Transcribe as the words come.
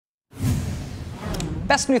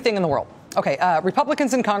Best new thing in the world. Okay,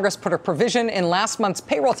 Republicans in Congress put a provision in last month's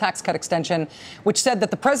payroll tax cut extension, which said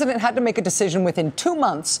that the president had to make a decision within 2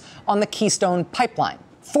 months on the Keystone pipeline.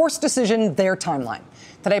 Forced decision, their timeline.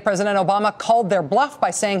 Today, President Obama called their bluff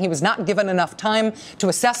by saying he was not given enough time to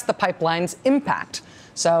assess the pipeline's impact.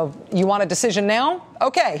 So you want a decision now?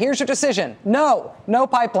 Okay, here's your decision. No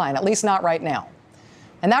pipeline, at least not right now.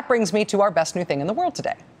 And that brings me to our best new thing in the world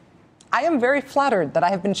today. I am very flattered that I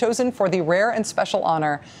have been chosen for the rare and special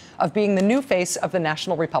honor of being the new face of the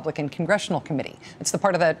National Republican Congressional Committee. It's the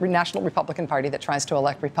part of the National Republican Party that tries to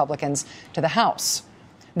elect Republicans to the House.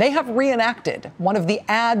 They have reenacted one of the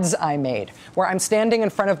ads I made, where I'm standing in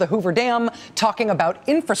front of the Hoover Dam talking about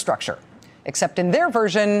infrastructure. Except in their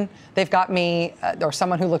version, they've got me, or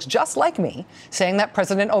someone who looks just like me, saying that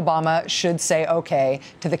President Obama should say okay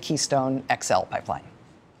to the Keystone XL pipeline.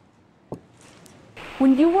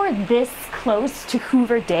 When you are this close to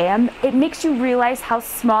Hoover Dam, it makes you realize how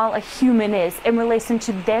small a human is in relation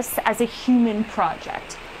to this as a human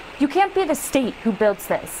project. You can't be the state who builds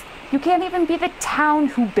this. You can't even be the town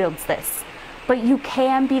who builds this. But you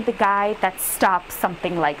can be the guy that stops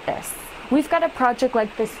something like this. We've got a project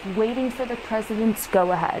like this waiting for the president's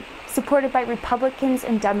go-ahead, supported by Republicans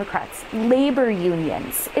and Democrats, labor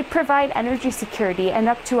unions. It provides energy security and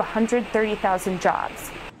up to 130,000 jobs.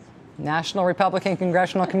 National Republican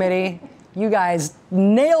Congressional Committee, you guys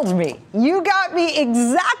nailed me. You got me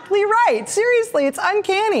exactly right. Seriously, it's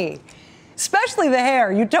uncanny. Especially the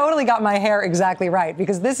hair. You totally got my hair exactly right,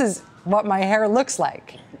 because this is what my hair looks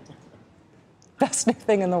like. Best new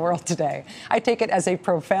thing in the world today. I take it as a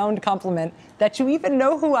profound compliment that you even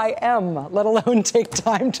know who I am, let alone take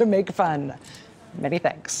time to make fun. Many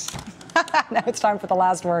thanks. Now it's time for the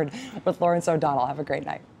last word with Lawrence O'Donnell. Have a great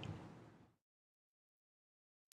night.